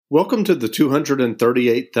Welcome to the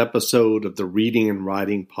 238th episode of the Reading and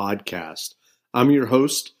Writing Podcast. I'm your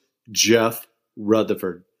host, Jeff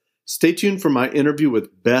Rutherford. Stay tuned for my interview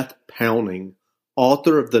with Beth Pounding,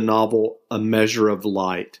 author of the novel A Measure of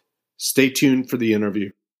Light. Stay tuned for the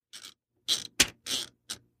interview.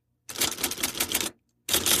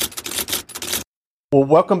 Well,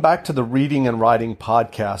 welcome back to the Reading and Writing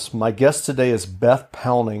Podcast. My guest today is Beth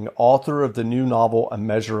Pounding, author of the new novel A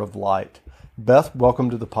Measure of Light. Beth,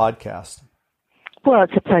 welcome to the podcast. Well,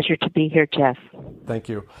 it's a pleasure to be here, Jeff. Thank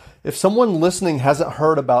you. If someone listening hasn't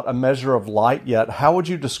heard about A Measure of Light yet, how would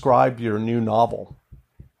you describe your new novel?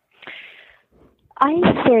 I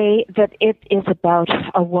say that it is about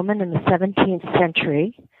a woman in the 17th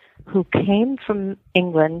century who came from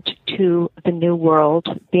England to the New World,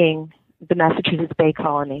 being the Massachusetts Bay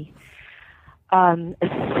Colony,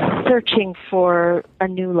 searching for a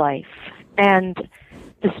new life, and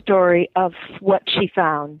the story of what she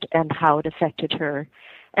found and how it affected her.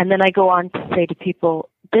 And then I go on to say to people,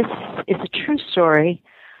 this is a true story.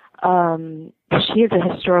 She is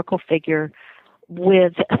a historical figure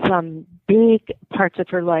with some big parts of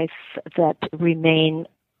her life that remain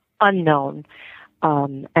unknown,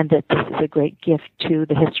 and that this is a great gift to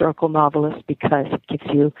the historical novelist because it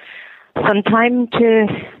gives you some time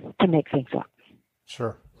to make things up.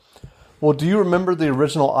 Sure. Well, do you remember the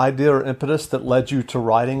original idea or impetus that led you to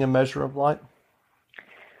writing A Measure of Light?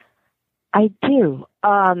 I do.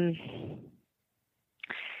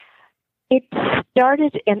 It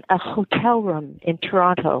started in a hotel room in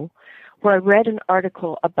Toronto where I read an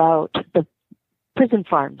article about the prison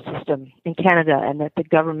farm system in Canada and that the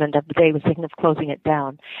government of the day was thinking of closing it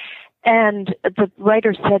down. And the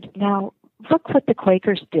writer said, now, look what the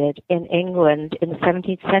Quakers did in England in the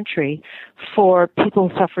 17th century for people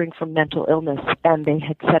suffering from mental illness, and they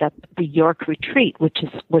had set up the York Retreat, which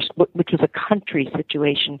was a country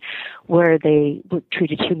situation where they were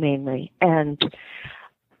treated humanely, and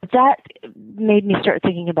that made me start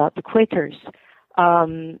thinking about the Quakers.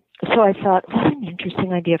 So I thought, what an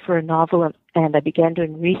interesting idea for a novel, and I began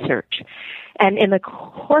doing research. And in the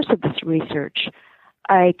course of this research,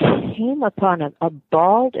 I came upon a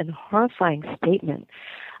bald and horrifying statement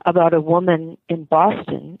about a woman in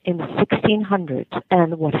Boston in the 1600s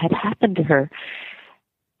and what had happened to her.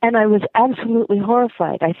 And I was absolutely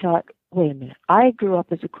horrified. I thought, wait a minute, I grew up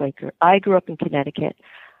as a Quaker. I grew up in Connecticut.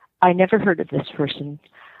 I never heard of this person.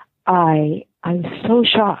 I was so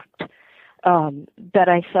shocked that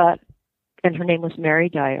I thought, and her name was Mary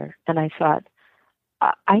Dyer, and I thought,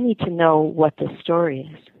 I need to know what this story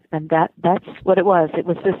is. And that's what it was. It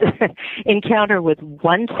was this encounter with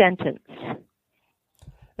one sentence.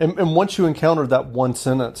 And once you encountered that one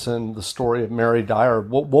sentence in the story of Mary Dyer,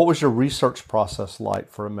 what was your research process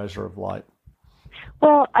like for A Measure of Light?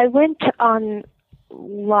 Well, I went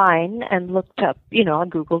online and looked up, I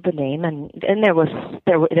Googled the name, and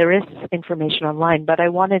there is information online, but I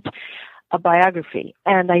wanted a biography,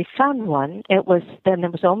 and I found one. There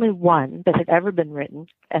was only one that had ever been written,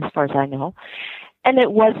 as far as I know. And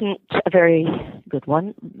it wasn't a very good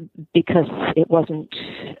one because it wasn't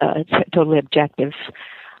totally objective.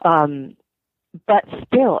 But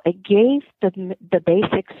still, it gave the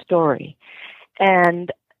basic story.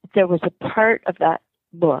 And there was a part of that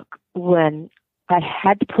book when I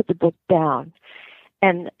had to put the book down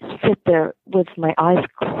and sit there with my eyes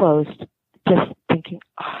closed, just thinking,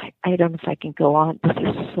 I don't know if I can go on. This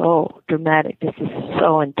is so dramatic. This is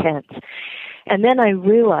so intense. And then I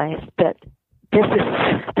realized that this is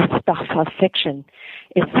the stuff of fiction.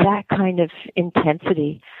 It's that kind of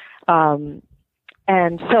intensity. And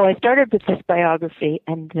so I started with this biography,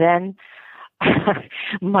 and then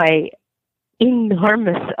my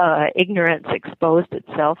enormous ignorance exposed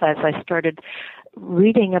itself as I started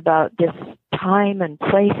reading about this time and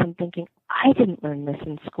place and thinking, I didn't learn this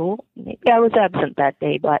in school. Maybe I was absent that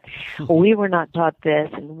day, but we were not taught this,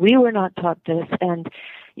 and we were not taught this. And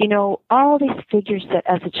all these figures that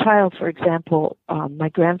as a child, for example, my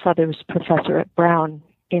grandfather was professor at Brown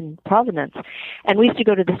in Providence, and we used to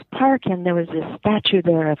go to this park, and there was this statue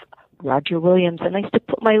there of Roger Williams, and I used to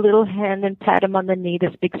put my little hand and pat him on the knee,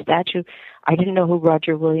 this big statue. I didn't know who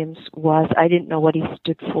Roger Williams was. I didn't know what he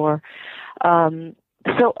stood for.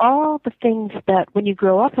 So all the things that when you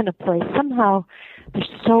grow up in a place, somehow they're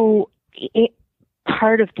so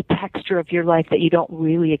part of the texture of your life that you don't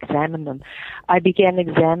really examine them. I began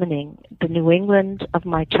examining the New England of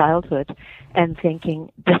my childhood and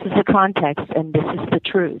thinking, this is the context and this is the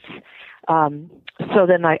truth. So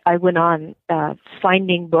then I went on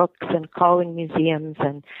finding books and calling museums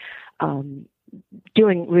and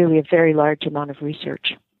doing really a very large amount of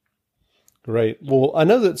research. Great. Well, I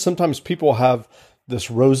know that sometimes people have this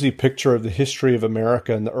rosy picture of the history of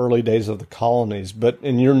America in the early days of the colonies. But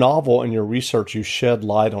in your novel and your research, you shed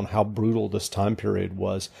light on how brutal this time period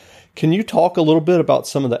was. Can you talk a little bit about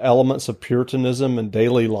some of the elements of Puritanism and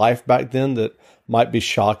daily life back then that might be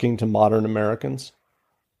shocking to modern Americans?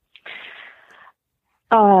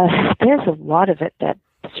 There's a lot of it that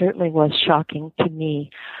certainly was shocking to me.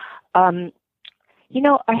 I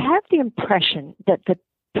have the impression that the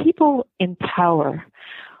people in power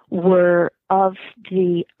were of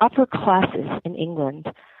the upper classes in England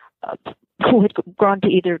who had gone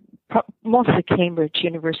to mostly Cambridge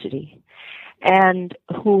University, and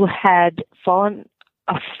who had fallen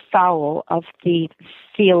afoul of the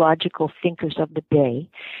theological thinkers of the day,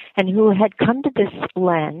 and who had come to this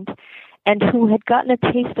land and who had gotten a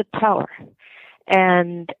taste of power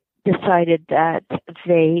and decided that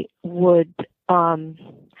they would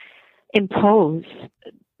impose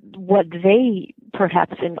what they,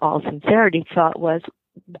 perhaps in all sincerity, thought was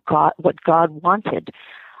what God wanted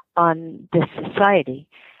on this society.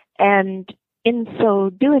 And in so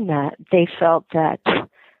doing that, they felt that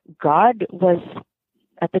God was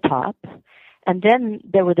at the top, and then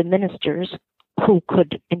there were the ministers who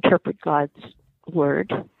could interpret God's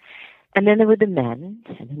word, and then there were the men,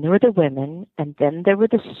 and then there were the women, and then there were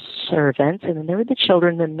the servants, and then there were the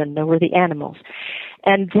children, and then there were the animals.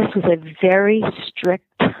 And this was a very strict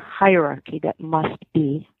hierarchy that must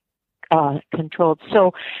be controlled.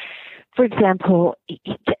 So, for example,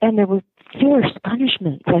 and there were fierce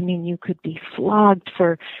punishments. I mean, you could be flogged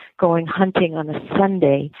for going hunting on a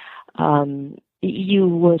Sunday. You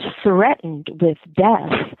were threatened with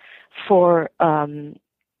death for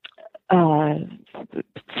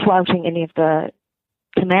flouting any of the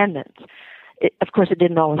commandments. Of course, it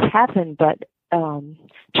didn't always happen, but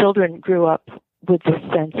children grew up with this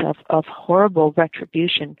sense of horrible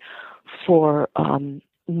retribution for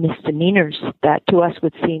misdemeanors that to us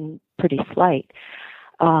would seem pretty slight.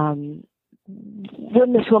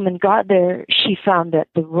 When this woman got there, she found that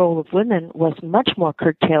the role of women was much more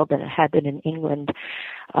curtailed than it had been in England.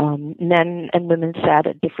 Men and women sat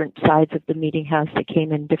at different sides of the meeting house. They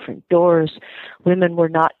came in different doors. Women were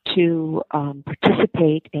not to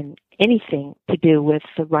participate in anything to do with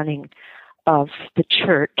the running of the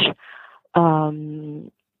church.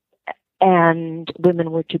 And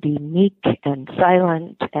women were to be meek and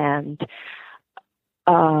silent and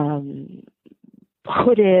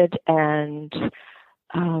hooded, and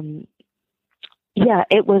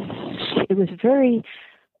it was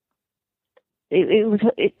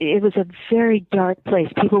a very dark place.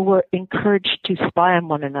 People were encouraged to spy on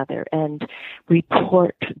one another and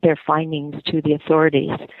report their findings to the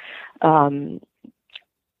authorities.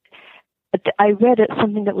 I read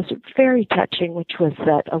something that was very touching, which was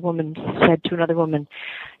that a woman said to another woman,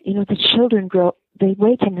 the children they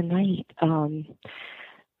wake in the night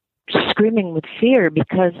screaming with fear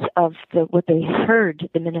because of what they heard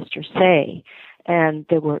the minister say. And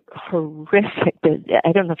they were horrific.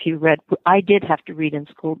 I don't know if you read, I did have to read in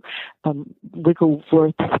school,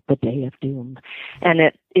 Wigglesworth's The Day of Doom. And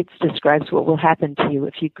it describes what will happen to you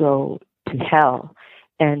if you go to hell.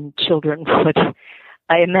 And children would,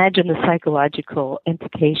 I imagine the psychological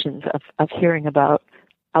implications of hearing about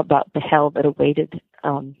the hell that awaited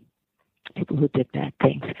people who did bad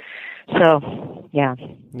things. So, yeah.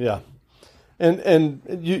 Yeah. And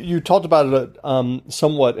you talked about it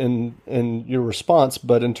somewhat in your response,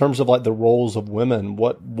 but in terms of like the roles of women,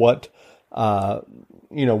 what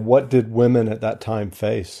did women at that time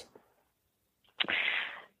face?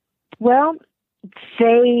 Well,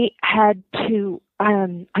 they had to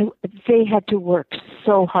work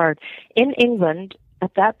so hard. In England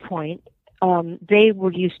at that point, they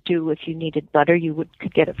were used to, if you needed butter, you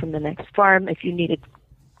could get it from the next farm. If you needed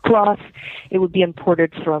cloth, it would be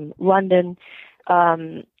imported from London.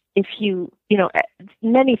 Many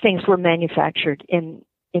things were manufactured in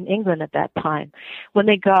England at that time. When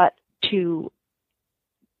they got to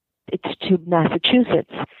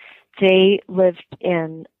Massachusetts, they lived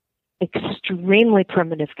in extremely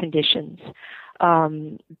primitive conditions.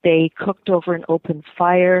 They cooked over an open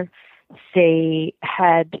fire. They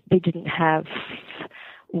didn't have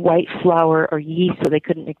white flour or yeast, so they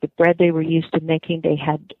couldn't make the bread they were used to making. They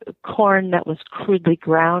had corn that was crudely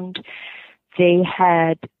ground. They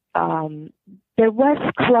had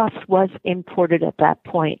cloth was imported at that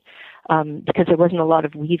point because there wasn't a lot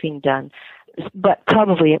of weaving done, but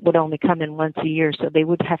probably it would only come in once a year, so they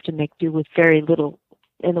would have to make do with very little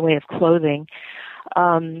in the way of clothing.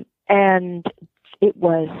 And it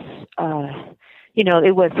was,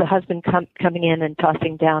 it was the husband coming in and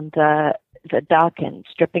tossing down the duck and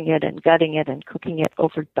stripping it and gutting it and cooking it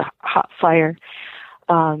over the hot fire.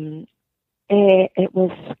 it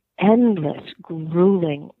was endless,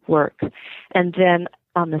 grueling work. And then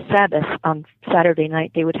on the Sabbath, on Saturday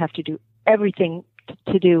night, they would have to do everything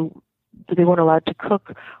to do. They weren't allowed to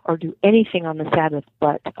cook or do anything on the Sabbath,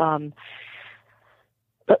 but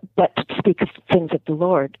to speak of things of the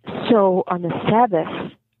Lord. So on the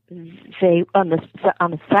Sabbath, on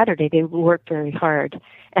the Saturday they would work very hard,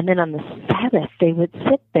 and then on the Sabbath they would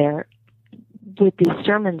sit there with these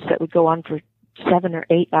sermons that would go on for 7 or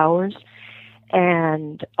 8 hours,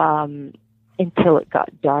 and until it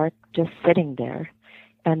got dark, just sitting there,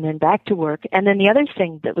 and then back to work. And then the other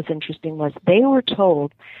thing that was interesting was they were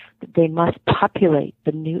told that they must populate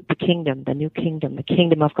the new kingdom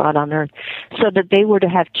of God on earth, so that they were to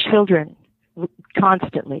have children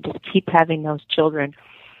constantly, just keep having those children.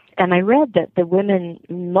 And I read that the women,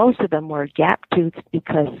 most of them were gap-toothed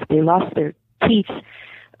because they lost their teeth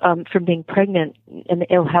from being pregnant and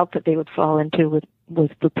the ill health that they would fall into with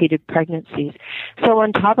repeated pregnancies. So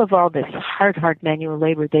on top of all this hard manual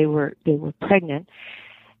labor, they were pregnant.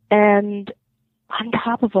 And on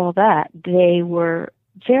top of all that, they were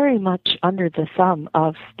very much under the thumb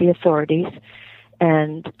of the authorities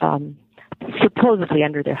and supposedly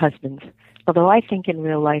under their husbands. Although I think in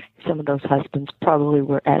real life, some of those husbands probably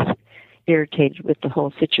were as irritated with the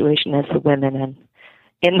whole situation as the women, and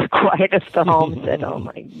in the quiet of the home said, "Oh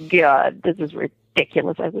my God, this is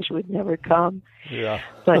ridiculous. I wish we'd never come." Yeah.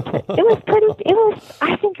 But I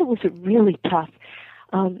think it was really tough.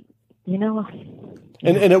 And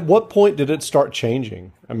at what point did it start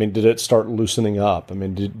changing? I mean, did it start loosening up? I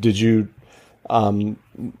mean, did you, in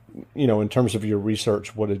terms of your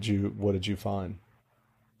research, what did you find?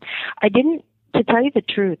 I didn't, to tell you the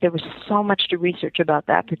truth, there was so much to research about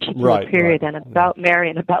that particular period and about Mary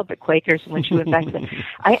and about the Quakers when she went back to them.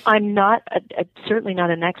 I'm not, certainly not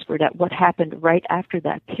an expert at what happened right after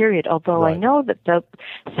that period, although I know that the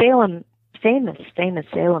famous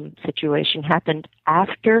Salem situation happened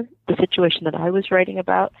after the situation that I was writing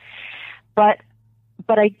about. But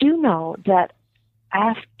I do know that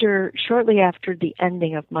shortly after the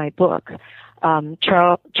ending of my book,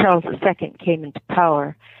 Charles II came into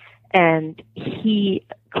power, and he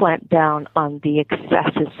clamped down on the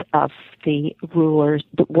excesses of the rulers,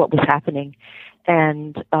 what was happening,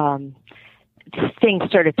 and things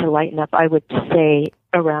started to lighten up. I would say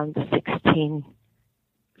around the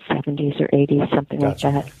 1670s or 80s, something like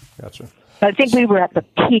that. Gotcha. I think we were at the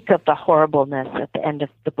peak of the horribleness at the end of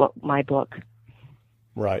the book, my book.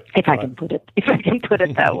 Right. If I can put it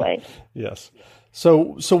that way. Yes.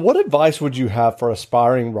 So what advice would you have for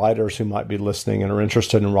aspiring writers who might be listening and are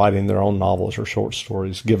interested in writing their own novels or short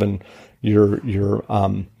stories, given your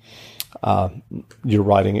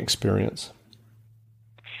writing experience?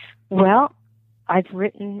 Well, I've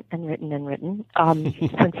written and written and written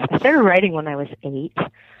since I started writing when I was 8.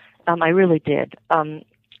 I really did,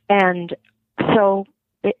 and so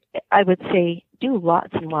I would say do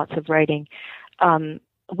lots and lots of writing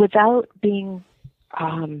without being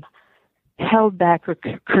held back or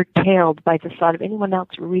curtailed by the thought of anyone else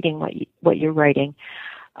reading what you're writing.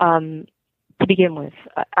 To begin with,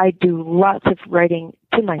 I do lots of writing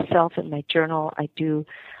to myself in my journal. I do.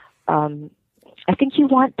 I think you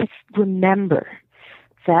want to remember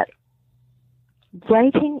that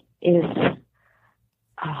writing is.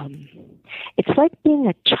 It's like being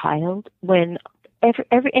a child when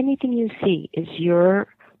anything you see is your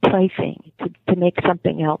plaything to make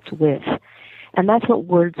something else with. And that's what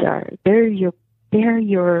words are. They're your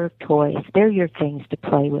toys. They're your things to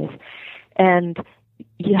play with. And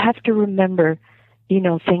you have to remember,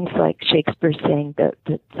 things like Shakespeare saying that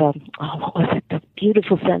what was it? The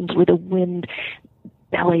beautiful sentence where the wind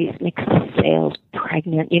bellies makes the sails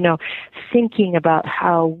pregnant. Thinking about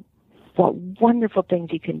what wonderful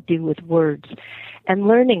things you can do with words, and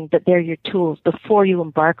learning that they're your tools before you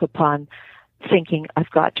embark upon thinking, I've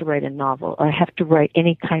got to write a novel, or I have to write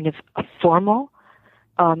any kind of a formal,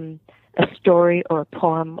 a story or a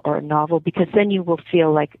poem or a novel, because then you will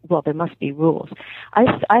feel like, well, there must be rules. I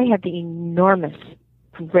had the enormous,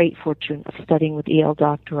 great fortune of studying with E.L.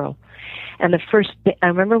 Doctorow. And I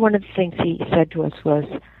remember one of the things he said to us was,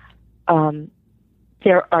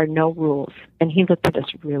 there are no rules. And he looked at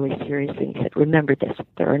us really seriously and said, remember this,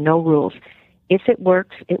 there are no rules. If it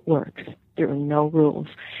works, it works. There are no rules.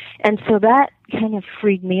 And so that kind of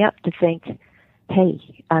freed me up to think, hey,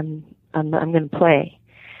 I'm going to play.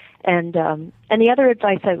 And the other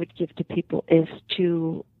advice I would give to people is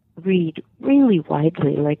to read really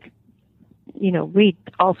widely, read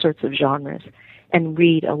all sorts of genres and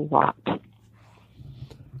read a lot.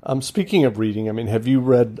 Speaking of reading, I mean, have you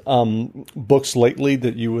read books lately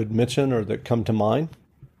that you would mention or that come to mind?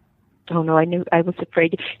 Oh no, I was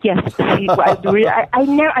afraid. Yes, I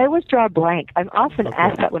always draw a blank. I'm often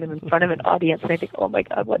asked that when I'm in front of an audience, and I think, oh my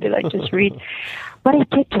God, what did I just read? But I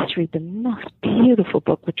did just read the most beautiful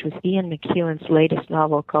book, which was Ian McEwan's latest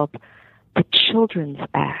novel called The Children's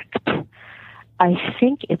Act. I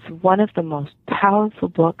think it's one of the most powerful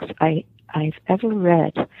books I've ever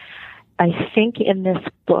read. I think in this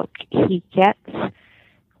book he gets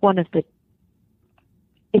one of the.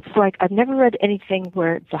 It's like I've never read anything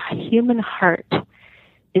where the human heart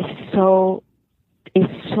is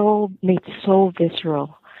made so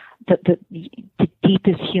visceral, the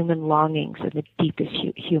deepest human longings and the deepest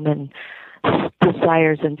human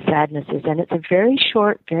desires and sadnesses. And it's a very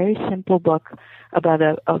short, very simple book about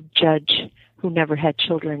a judge who never had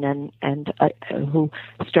children and who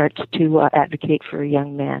starts to advocate for a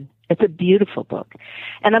young man. It's a beautiful book.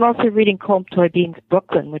 And I'm also reading Colm Tóibín's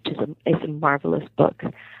Brooklyn, which is a marvelous book.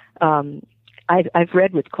 I've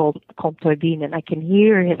read with Colm Tóibín, and I can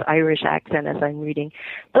hear his Irish accent as I'm reading.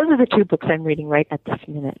 Those are the two books I'm reading right at this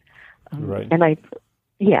minute. Right. And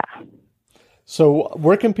yeah. So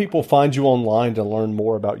where can people find you online to learn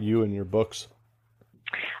more about you and your books?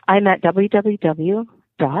 I'm at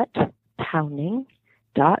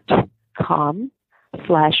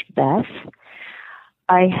www.pounding.com/Beth.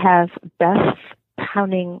 I have Beth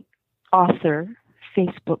Pounding author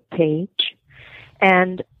Facebook page,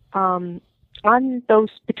 and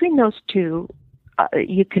between those two,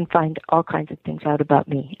 you can find all kinds of things out about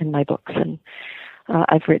me in my books. And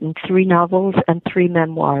I've written 3 novels and 3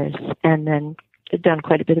 memoirs, and then done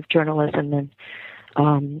quite a bit of journalism. And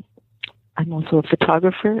I'm also a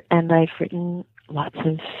photographer, and I've written lots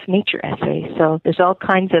of nature essays. So there's all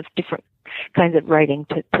kinds of different kinds of writing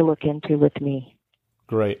to look into with me.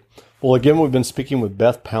 Great. Well, again, we've been speaking with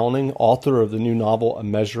Beth Pounding, author of the new novel, A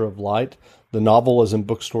Measure of Light. The novel is in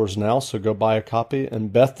bookstores now, so go buy a copy.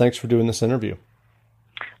 And Beth, thanks for doing this interview.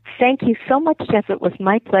 Thank you so much, Jeff. It was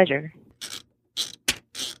my pleasure.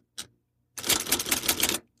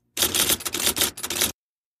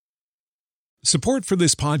 Support for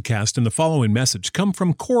this podcast and the following message come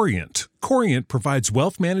from Corient. Corient provides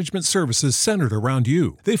wealth management services centered around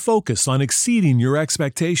you. They focus on exceeding your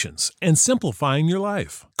expectations and simplifying your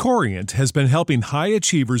life. Corient has been helping high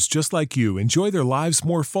achievers just like you enjoy their lives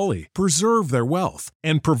more fully, preserve their wealth,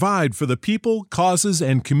 and provide for the people, causes,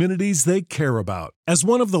 and communities they care about. As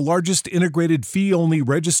one of the largest integrated fee-only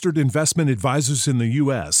registered investment advisors in the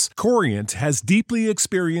U.S., Corient has deeply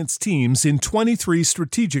experienced teams in 23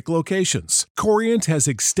 strategic locations. Corient has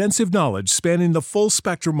extensive knowledge spanning the full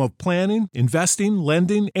spectrum of planning, investing,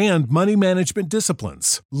 lending, and money management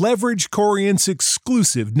disciplines. Leverage Corient's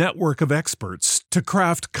exclusive network of experts to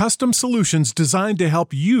craft custom solutions designed to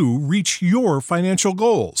help you reach your financial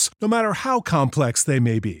goals, no matter how complex they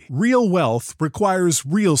may be. Real wealth requires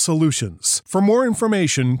real solutions. For more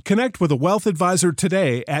information, connect with a wealth advisor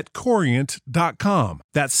today at Corient.com.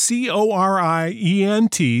 That's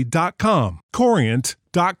Corient.com.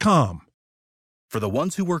 Corient.com. For the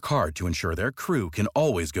ones who work hard to ensure their crew can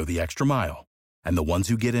always go the extra mile, and the ones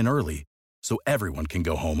who get in early so everyone can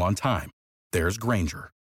go home on time, there's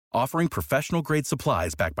Grainger, offering professional-grade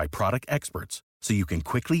supplies backed by product experts so you can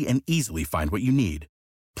quickly and easily find what you need.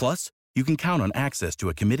 Plus, you can count on access to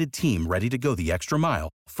a committed team ready to go the extra mile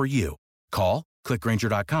for you. Call, click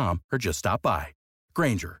Grainger.com, or just stop by.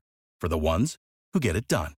 Grainger, for the ones who get it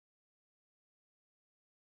done.